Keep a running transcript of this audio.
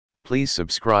Please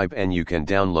subscribe and you can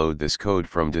download this code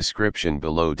from description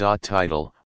below.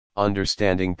 Title: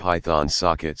 Understanding Python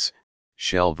Sockets,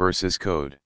 Shell versus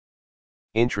Code.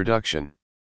 Introduction.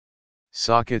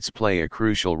 Sockets play a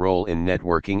crucial role in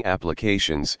networking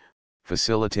applications,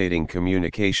 facilitating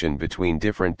communication between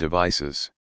different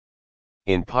devices.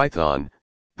 In Python,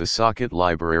 the socket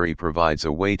library provides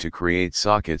a way to create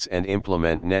sockets and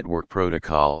implement network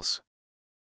protocols.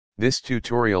 This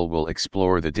tutorial will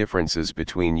explore the differences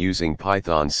between using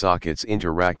Python sockets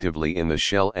interactively in the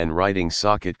shell and writing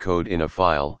socket code in a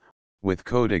file, with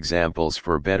code examples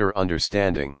for better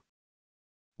understanding.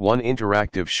 1.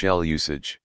 Interactive shell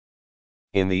usage.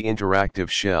 In the interactive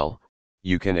shell,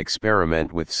 you can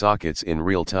experiment with sockets in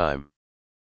real time.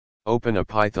 Open a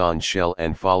Python shell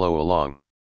and follow along.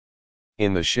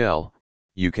 In the shell,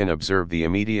 you can observe the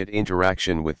immediate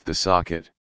interaction with the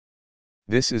socket.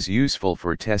 This is useful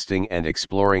for testing and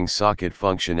exploring socket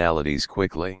functionalities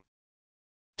quickly.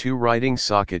 2. Writing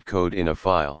socket code in a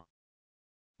file.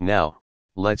 Now,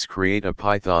 let's create a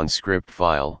Python script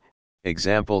file,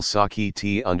 example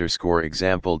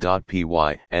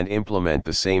socket_example.py, and implement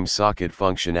the same socket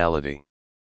functionality.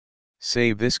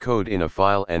 Save this code in a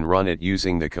file and run it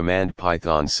using the command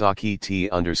python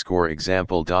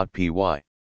socket_example.py.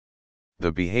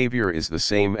 The behavior is the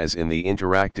same as in the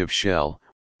interactive shell,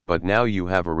 but now you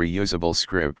have a reusable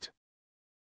script.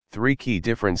 3 key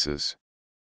differences.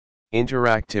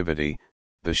 Interactivity: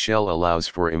 the shell allows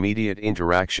for immediate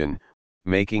interaction,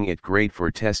 making it great for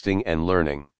testing and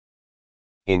learning.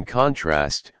 In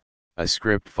contrast, a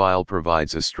script file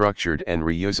provides a structured and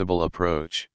reusable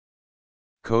approach.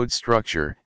 Code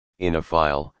structure: in a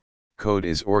file, code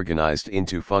is organized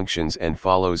into functions and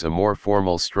follows a more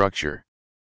formal structure.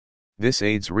 This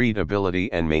aids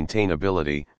readability and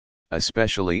maintainability,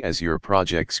 especially as your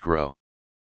projects grow.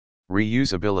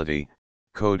 Reusability: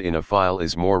 code in a file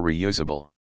is more reusable.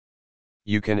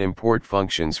 You can import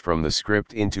functions from the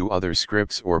script into other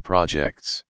scripts or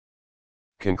projects.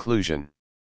 Conclusion.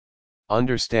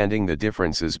 Understanding the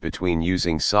differences between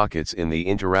using sockets in the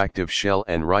interactive shell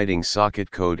and writing socket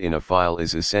code in a file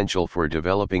is essential for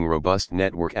developing robust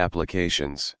network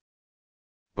applications.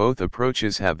 Both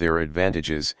approaches have their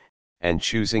advantages, and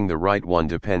choosing the right one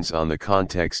depends on the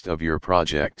context of your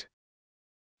project.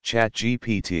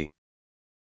 ChatGPT.